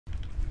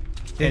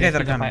These guys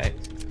are coming.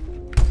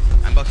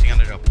 I'm boxing on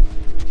the drop.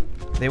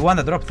 They won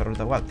the drop or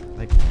what?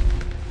 Like.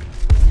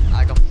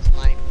 I got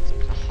sniped.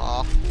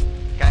 Oh.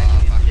 Guys,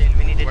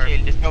 we need to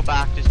chill. Just go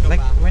back. Just go like,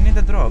 back. we need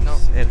the drops. No.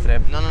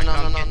 Airtrap. No.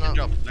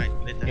 Drop.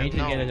 Like,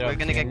 No, we're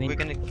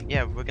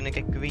gonna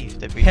get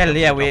griefed if we. Hell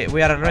yeah,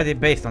 we are already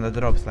based on the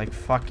drops. Like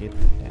fuck it.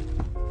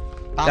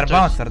 Yeah. They're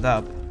bounced up.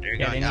 They're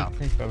Yeah, going they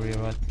out. need probably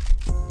what.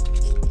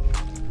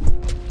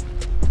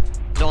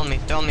 Don't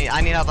me.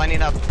 I need help.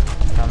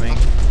 Coming.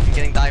 I'm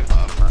getting dived.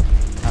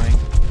 Coming.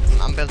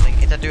 I'm building.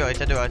 It's a duo.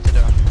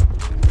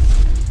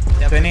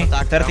 20,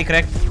 30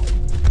 cracked.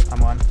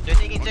 I'm on. They're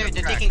taking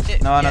two.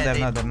 No, Yeah,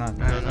 no, they're not.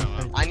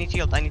 No. I need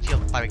shield.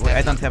 Pyrex. Wait,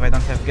 I don't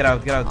have. Get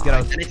out.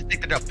 I need to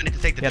take the drop. Yeah,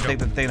 take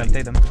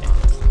them.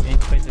 You need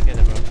to fight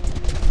together, bro.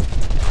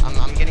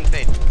 I'm getting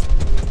paid.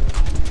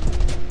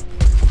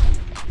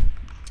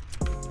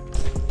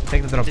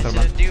 Take the drop, This is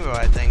Turban. a duo,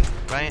 I think,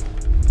 right?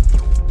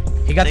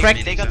 He got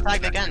cracked. They got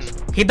tagged again.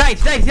 He died.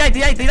 Yeah,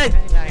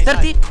 he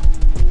 30. died.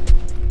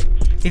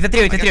 It's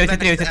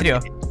a trio.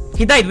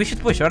 He died. We should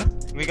push, or?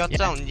 We got Yeah.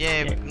 zoned.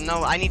 Yeah.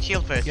 No, I need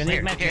shield first. You need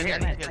Here, meds, here, you here.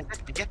 need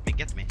meds.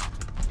 Get me.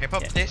 Here,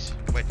 pop Yeah. this.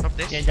 Wait, pop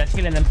this. Yeah, just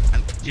killing them.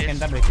 And You can cheers.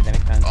 double kill them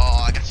if you can.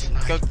 Oh, I got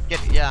sniped. Go get.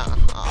 Yeah.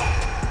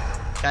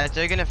 Guys,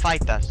 they're gonna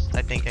fight us.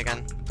 I think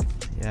again.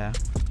 Yeah.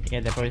 Yeah,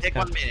 they're probably Take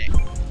scared. 1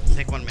 minute.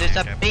 Take 1 minute.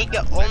 There's a big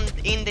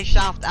in the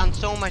shaft and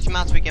so much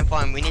mats we can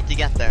farm. We need to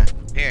get there.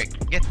 Here,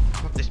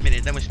 pop this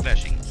minute. Then we're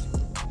splashing.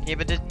 Yeah,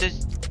 but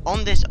there's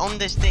on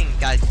this thing,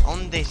 guys.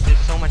 On this, there's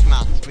so much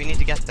mats. We need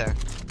to get there.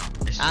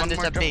 There's one And there's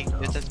more a big.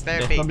 drop. There's a very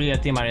There's big. probably a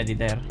team already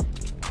there.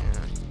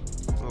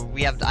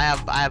 We have. I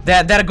have.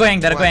 They're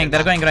going Well,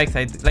 right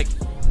side. Like,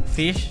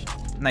 fish.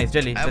 Nice,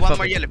 jelly. I have Let's one pop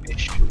more it. yellow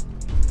fish.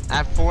 I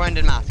have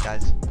 400 mats,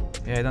 guys.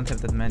 Yeah, I don't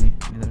have that many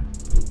either.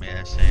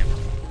 Yeah, same.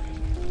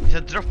 There's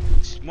a drop.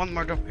 One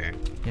more drop here.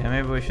 Yeah,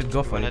 maybe we should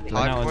go for Wanna it. talk?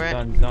 Like, No, for it?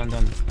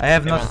 don't. I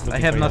have Everyone's not. I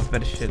looking have for no you.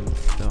 spare shield,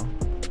 so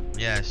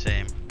Yeah,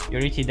 same.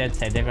 You're Richie dead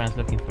side, everyone's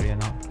looking for you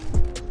now.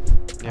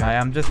 Yeah. I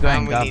am just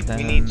going up.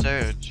 We need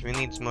surge. We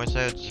need more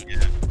surge. Yeah.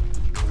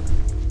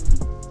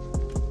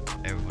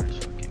 Everyone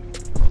is fucking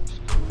close.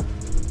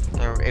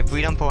 So if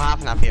we don't pull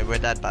half an up here, we're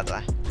dead, by the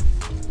way.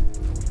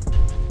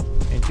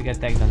 You need to get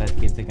tagged on that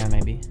kids again,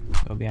 maybe.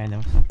 Go behind them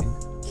or something.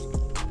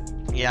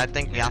 Yeah, I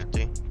think we have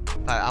to.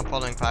 I'm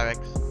following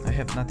PYREXX. I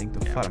have nothing to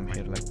farm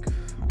here. Like,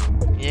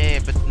 Yeah,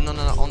 but no.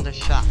 On the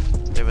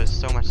shaft, there was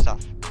so much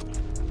stuff.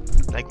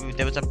 Like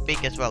there was a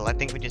big as well. I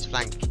think we just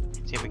flank.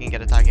 See if we can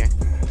get a tag here.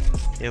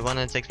 They're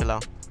 106 below.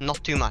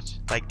 Not too much.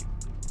 Like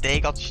they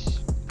got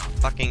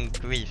fucking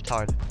griefed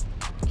hard.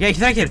 yeah, he's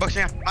right here.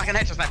 Boxing up. I can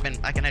headshot snipe him.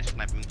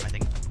 I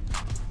think.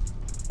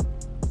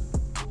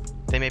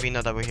 They maybe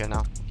know that we're here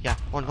now. Yeah,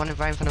 one right in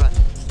front of us.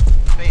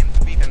 Spray him,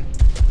 beat him.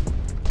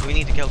 We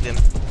need to kill them.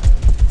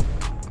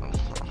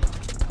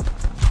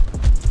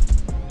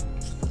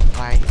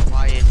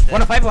 Why is there...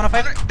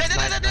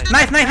 105.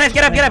 Nice.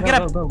 Get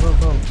up.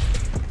 Go.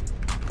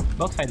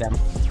 Box fight them.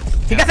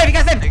 He got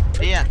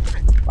saved. Yeah.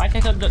 Watch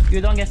out,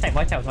 you don't get saved.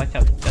 Watch out. That's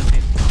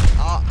it.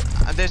 Oh,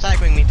 they're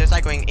cycling me.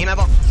 In my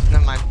box.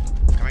 Never mind.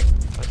 Coming.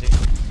 Let's see.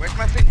 Where's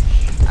my finish?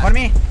 On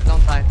me.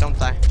 Don't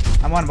die.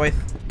 I'm on, boys.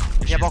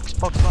 Yeah, box.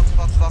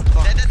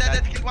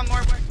 Dead. Kill one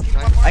more.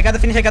 I got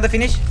the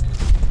finish.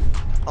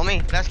 On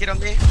me. Last kid on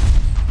me.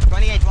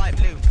 28 white,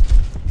 blue.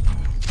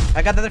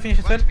 I got the other finish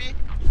as well.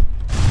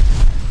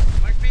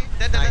 Mark B.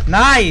 Dead.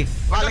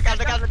 Nice. Look out.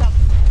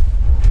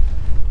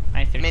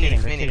 Nice, they're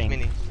killing.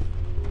 Mini.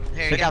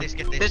 Here, get this.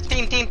 There's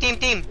team.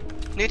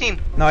 New team.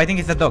 No, I think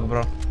it's the dog,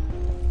 bro.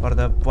 Or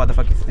the what the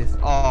fuck is this?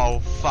 Oh,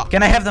 fuck.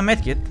 Can I have the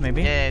medkit,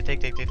 maybe? Yeah,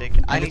 take.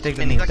 I need take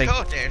to the mini. knee.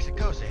 There's a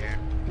coast here.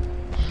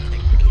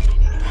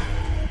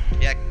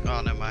 Yeah,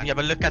 oh no mind. Yeah,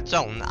 but look at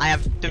zone. I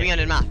have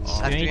 300 mats.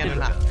 Oh, I have you need 300 to-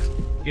 mats.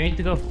 You need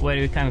to go where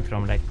you're coming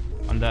from, like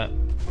on the.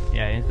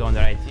 Yeah, you need to go on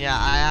the right. Yeah,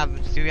 I have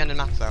 300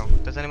 mats though.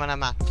 Does anyone have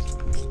mats?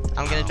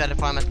 I'm gonna try to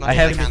farm as much I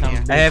as I have can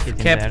here. I have Bullshit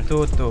in kept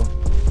there. 2.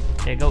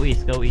 Yeah, go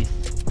east.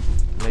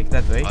 Like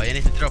that way. Oh, you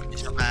need to drop me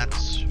some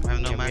mats. I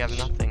have no Yeah, we mats. have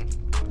nothing.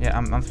 Yeah,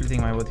 I'm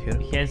splitting my wood here.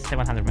 He has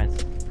 700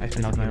 meds. I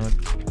split Not my yours.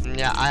 wood.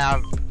 Yeah, I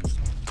have.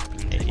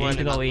 You need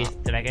to go 400 east.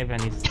 mats. Like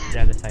everyone is the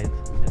other side.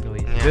 Just go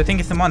east. Yeah. Do you think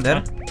it's someone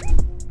there?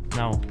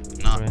 No. No.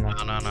 Probably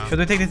not. Should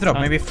we take this drop?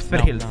 Maybe spare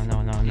no, heals.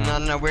 No.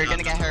 No, we're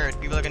gonna get hurt.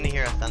 People are gonna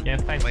hear us then. You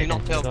have 5 Do seconds.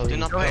 not build. Go Do east.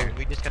 not Go. build.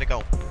 We just gotta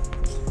go.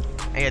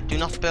 Yeah, do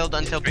not build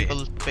until Wait.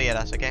 people fear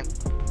us. Okay?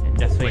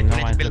 Just wait. Wait, No we need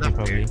to one's build looking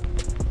up here.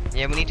 probably.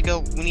 Yeah, we need to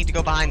go. We need to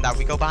go behind that.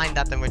 We go behind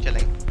that, then we're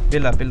chilling.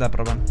 Build up,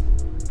 Roban.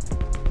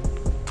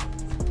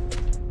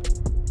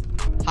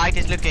 Height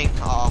is looking.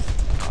 Oh,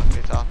 fuck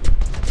it off.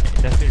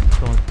 Just build.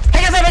 Don't.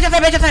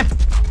 Hey, just save!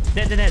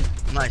 Dead.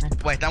 Nice.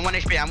 Wait, I'm 1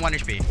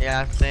 HP.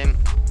 Yeah, same.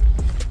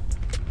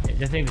 Yeah,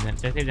 just leave them.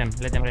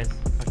 Let them rest.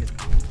 Fuck it.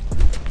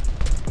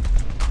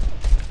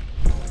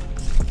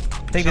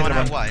 Take this, Someone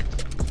have Roban. white.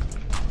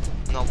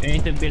 No, You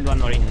need to build one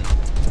more in.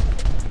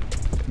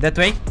 That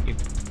way?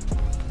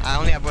 I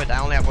only have wood.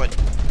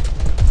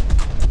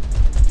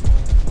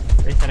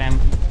 Place the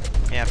ramp.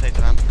 Yeah, place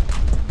a ramp.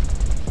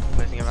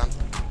 Placing a ramp.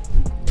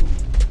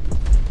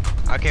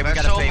 Okay, we There's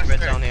gotta so pray much for a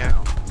dirt zone here.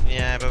 now.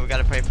 Yeah, but we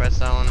gotta pray for a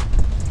zone.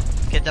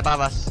 Kids above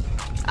us.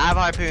 I have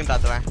a harpoon, by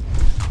the way.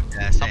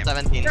 Yeah, Top same.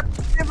 17. Yep,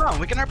 them down.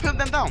 We can harpoon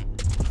them down.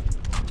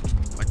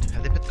 What?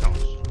 Have they put cones?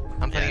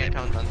 I'm putting Yeah, a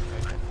count on.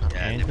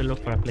 I need to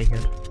look for a play here.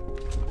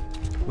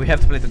 We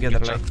have to play together,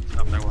 Good like. shot.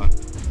 Stop there, one.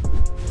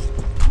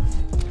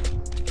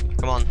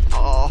 Come on.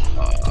 Oh.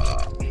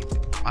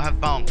 I have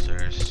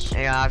bouncers.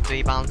 Yeah, I have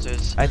 3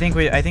 bouncers. I think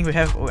we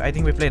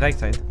play right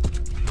side.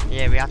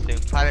 Yeah, we have to.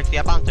 Pyrex, do you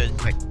have bouncers?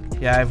 Wait.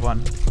 Yeah, I have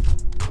one.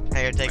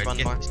 Here, take Wait, one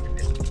get more. this.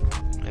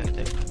 Yeah,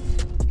 take.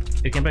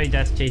 You can probably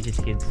just chase these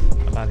kids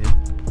above you.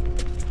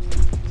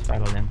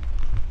 Spiral them.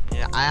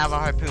 Yeah, I have a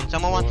harpoon.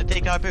 Someone wants to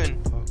take a harpoon?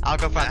 I'll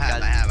go I front,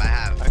 have.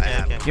 guys.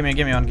 Okay, okay.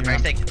 Give me one.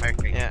 First take it, first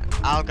take it. Yeah,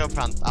 I'll go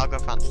front. I'm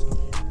These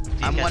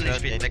one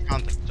guys HP, rotate. like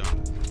contact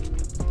zone.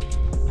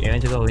 Yeah, we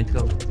need to go. Way to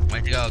go.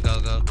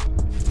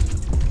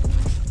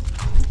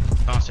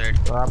 Bouncer.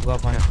 Go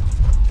up on.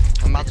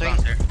 I'm bouncing.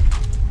 Bouncer.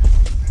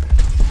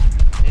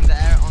 In the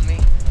air on me.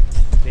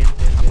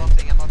 I'm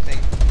boxing.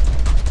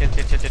 Chill.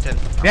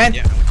 Behind.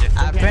 Yeah, I'm with you. I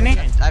have 20. I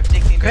have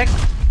 16. Correct.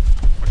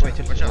 Watch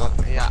out, watch out.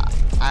 Yeah,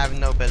 I have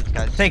no builds,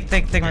 guys. Take my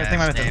Yeah, same.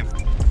 weapon.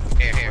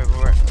 Here.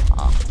 Wait.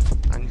 Oh,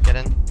 I'm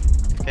getting.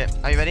 Okay,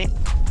 are you ready?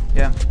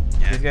 Yeah.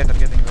 Yeah. These guys are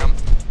getting Come.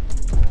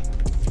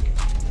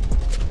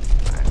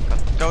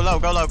 Go low.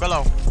 Follow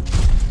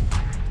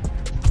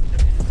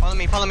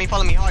me. Hard.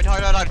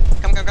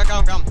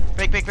 Come.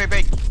 Break.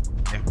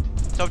 Okay.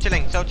 So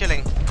chilling.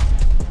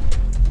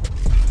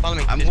 Follow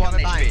me. I'm Just one go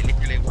behind. HP,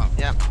 literally one.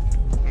 Yeah.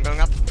 I'm going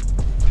up.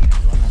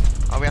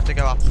 Oh, we have to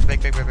go up.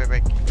 Break.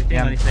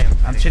 Yeah,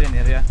 I'm chilling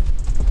here, yeah.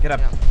 Get up.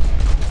 Yeah.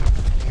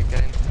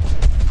 Get in.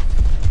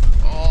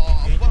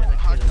 Oh, what?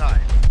 Hard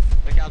time.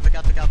 Look out.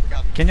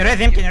 Can you raise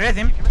him? No.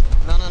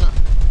 Oh,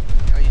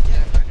 you Yeah, you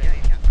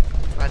can.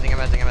 I'm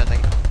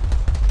resing.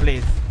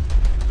 Please.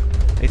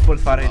 It's full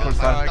far. Oh,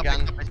 Stop it.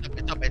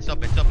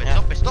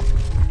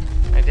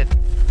 I did.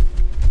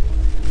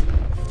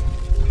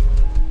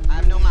 I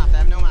have no map.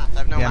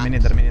 Yeah, me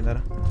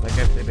neither. Like I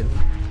have to build.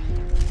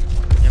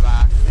 Get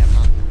back. Yeah,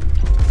 man.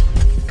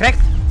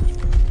 Cracked.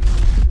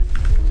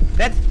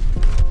 Dead.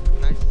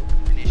 Nice.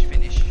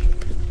 Finish.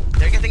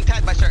 They're getting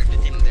tied by certain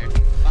team there.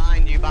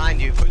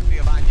 Behind you. Full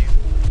trio behind you.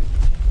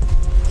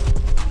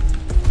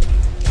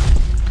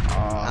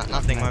 Oh,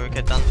 Nothing more we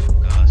could done.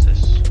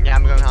 Gases. Yeah,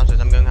 I'm going houses.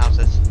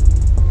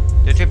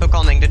 The triple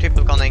conning.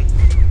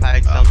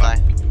 Pyrex, don't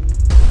die.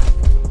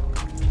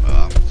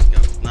 Let's go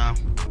now.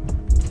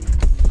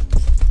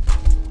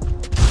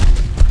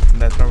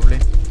 Dead probably.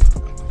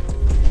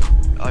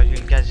 Oh, you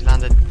guys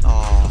landed.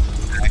 Oh,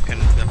 I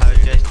couldn't. I was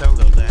just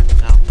solo there.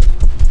 No.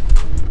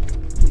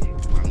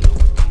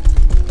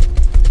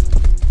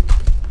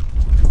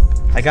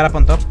 I got up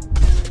on top.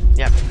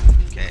 Yep.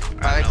 Okay.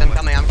 Pyrex, I'm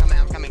coming.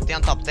 Stay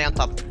on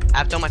top. I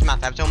have so much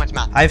math.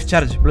 I have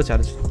charge. Blue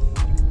charge.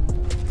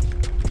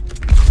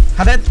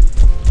 100.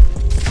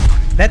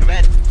 Dead.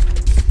 Red.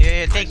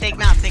 Yeah, take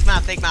math.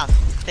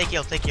 Take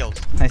heals.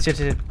 Nice,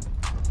 chill.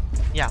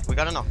 Yeah, we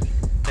gotta knock.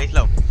 Stay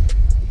slow.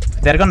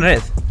 They're gonna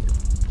raise.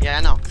 Yeah,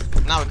 I know.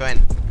 Now we go in.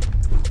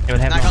 You will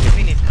have I no got the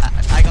finish.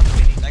 I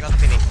got the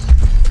finish.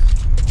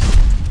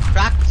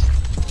 Cracked.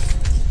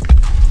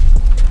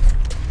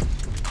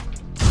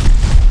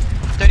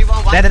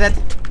 31 1. Dead.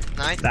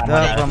 Nice. That The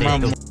one, from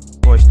that's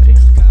boys 3.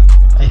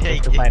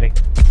 Thanks to Pyrex.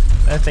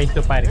 Thanks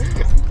to Pyrex.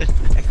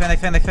 Expand.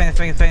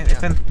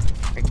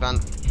 Expand.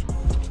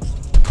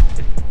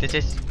 This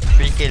is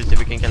 3 kills if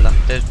we can kill them.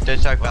 They're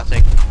so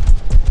classic.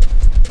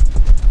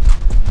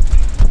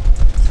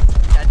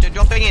 Yeah, they're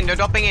dropping in.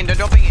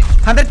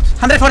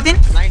 114.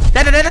 Nice.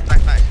 Dead. Nice.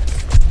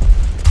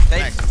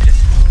 Nice.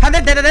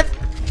 100. Dead.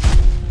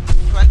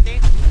 20. Okay.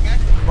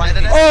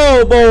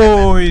 Oh,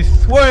 boys.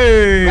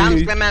 Wait.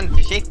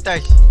 Ramsclement,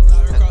 shifters.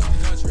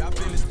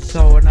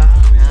 So now.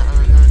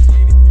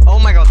 Oh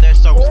my god, they're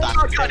so Oh stacked.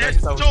 my god, They're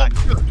that's so so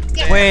stacked. good.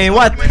 Wait,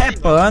 what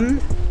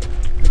happened?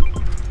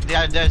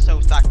 They're so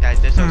stacked, guys.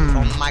 They're so.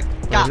 Oh my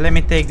Wait, god. let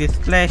me take these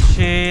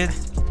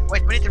flashes.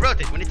 Wait, we need to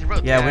rotate.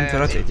 Yeah, we need to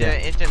rotate. Yeah.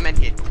 It's a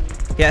medkit.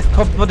 Yes,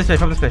 pop the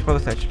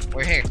splash.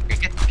 We're here.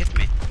 Get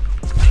me.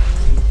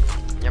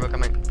 Yeah, we're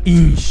coming.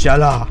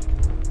 Inshallah.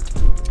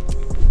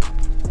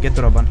 Get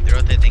to Robin. They're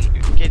rotating.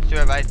 Kids to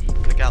our right.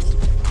 Look out.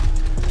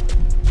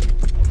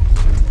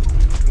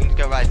 We need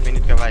to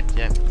go right.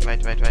 Yeah,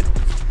 right.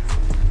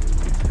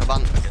 Come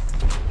on.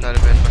 No,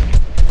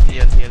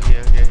 heal.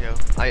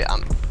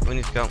 We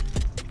need to go.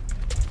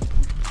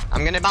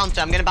 I'm gonna bounce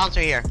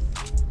her here.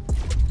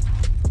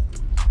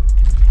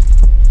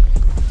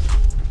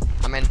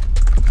 I'm in.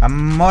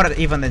 I'm more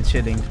even than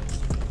chilling. Yeah,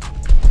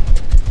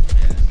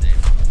 same.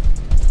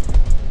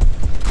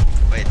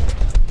 Wait.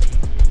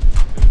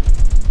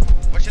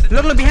 What should I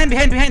do? Look, behind.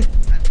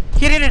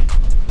 Here.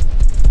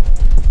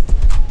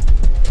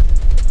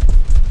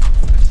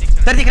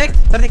 30 cracked.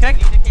 Need to kill.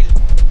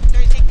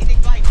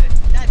 366 right.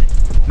 Dead.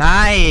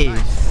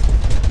 Nice.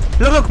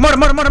 Look, more.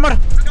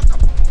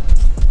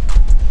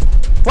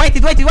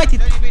 Whited.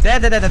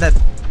 Dead.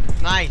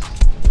 Nice.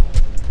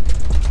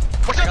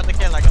 Watch I out. got the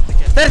kill.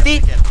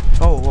 30.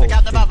 Oh, whoa. Look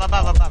out,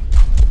 above.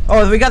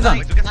 Oh, we got some.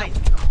 Wait, we got some.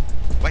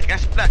 Wait, can I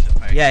splash it?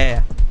 Right.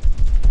 Yeah.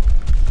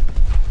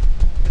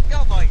 Let's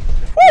go, boys.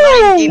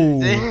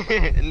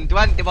 Woo!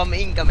 20 bomb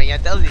incoming, I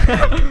tell you.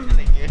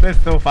 That's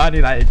so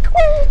funny, like.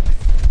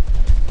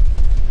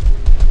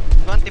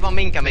 20 bomb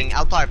incoming.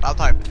 I'll tarp.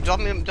 Drop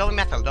me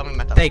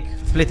metal. Take,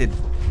 split it.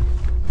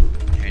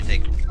 Here,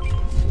 take.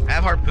 I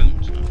have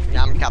harpoons.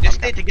 Yeah, I'm capped. Just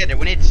stay together.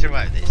 We need to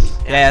survive this.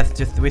 Yeah, yes,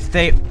 just we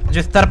stay.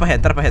 Just tarp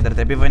ahead,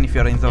 even if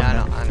you're in zone.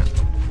 Yeah, I know.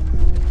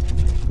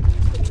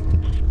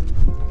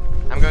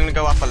 I'm going to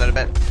go up a little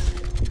bit.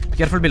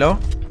 Careful below.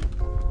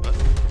 What?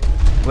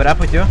 We're up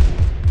with you.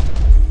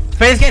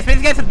 Spray these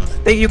guys.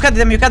 You cut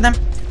them.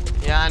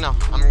 Yeah, I know.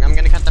 I'm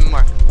gonna cut them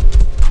more.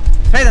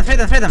 Spray them.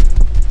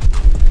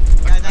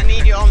 Guys, I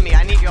need you on me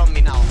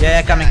now.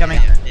 Yeah, coming. We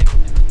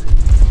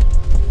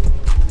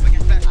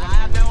can splash I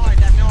have no heart.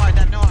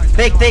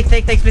 Take,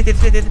 split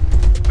it.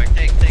 Wait,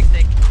 take.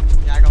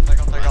 Yeah, I got.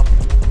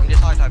 I'm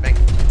just hard typing.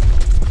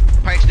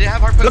 Pyrex, do you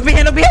have harpoons? Look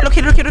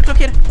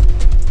here.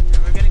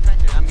 We're getting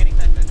pressured. I'm getting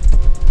pressured.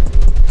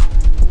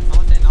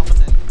 Almost in.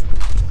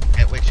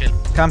 Okay, wait, chill.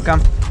 Come.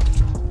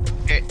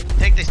 Okay,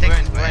 take this. We're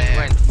in.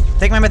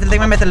 Take my metal. I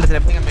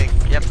think I'm big.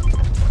 Yep.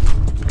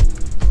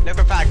 Look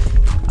for fag.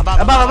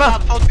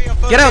 Above. Full field.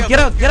 Get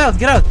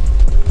out.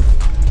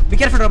 Be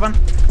careful, Robin. Yeah,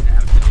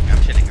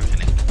 I'm chilling.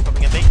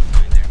 Popping a big.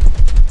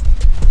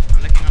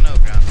 I'm looking on low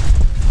ground.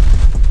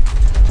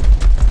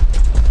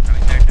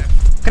 Coming there.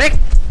 Correct.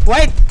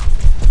 White.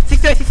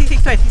 6 side.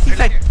 Look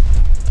here.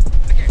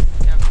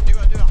 Yeah, do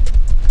it.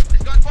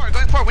 It's going forward.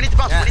 We need to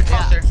bounce. We need to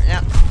bounce there.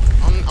 Yeah.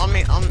 On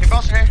me. Can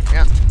bounce here?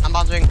 Yeah, I'm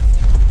bouncing.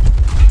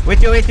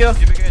 With you.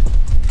 Super good.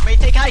 Wait,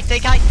 take height.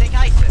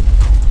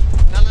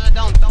 No,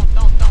 don't.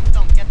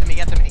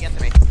 Get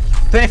to me.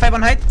 25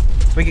 on height.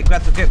 We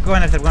got to go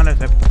on a step. I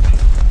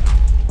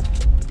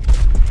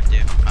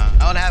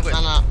wanna have it.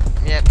 No.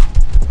 Yeah.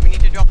 We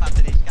need to drop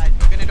after this, guys.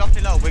 We're gonna drop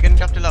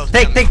to low.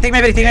 Take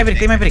my brick. Yeah,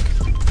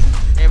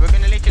 we're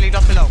gonna literally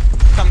drop to low.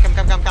 Come.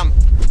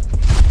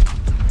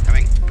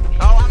 Coming.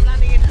 Oh, I'm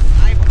landing in.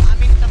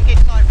 I'm in some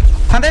kid's side.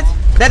 100.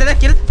 Dead.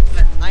 Killed.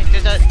 Nice.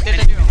 There's a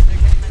duo.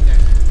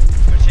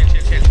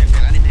 Chill.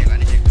 I need to heal.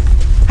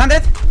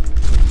 100.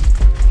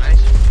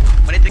 Nice.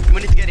 We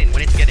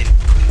need to get in.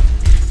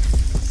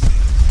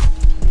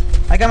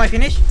 I got my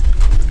finish.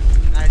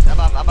 Nice.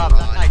 Above. Left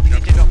side. We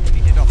need to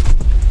drop.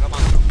 Come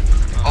on.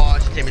 Oh,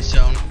 this team is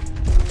zone.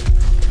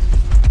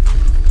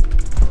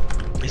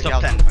 He's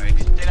top 10, Pyrex.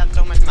 Still have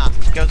so much map.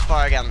 It goes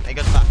far again. It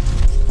goes fast.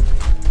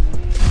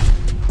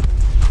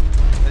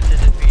 This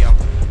is it, Theo.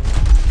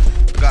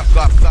 Go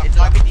up. It's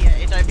RPD.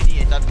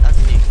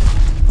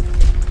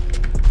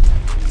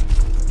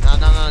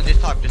 No. Just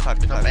type.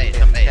 Top 8.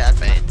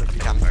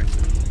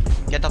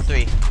 Get top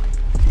 3.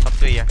 Top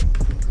 3 here.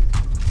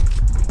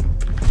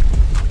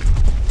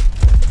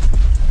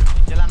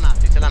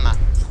 Still on map.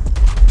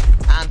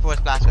 And 4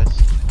 splashes.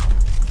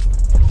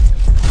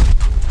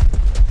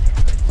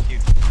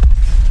 Huge.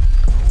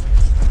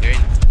 You're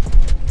in.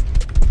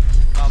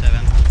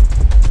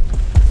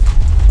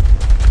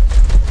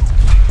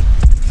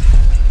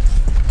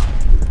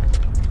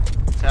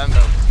 7.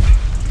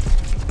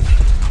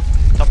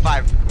 Top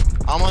 5.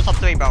 Almost top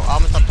 3, bro.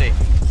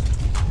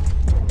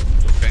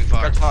 Going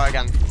far. Got far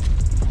again.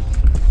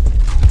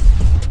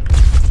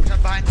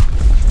 Shot behind.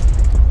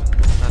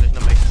 No, there's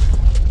nobody.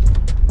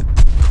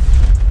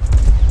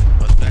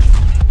 What splash?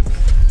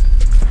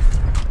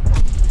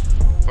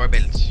 4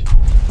 builds.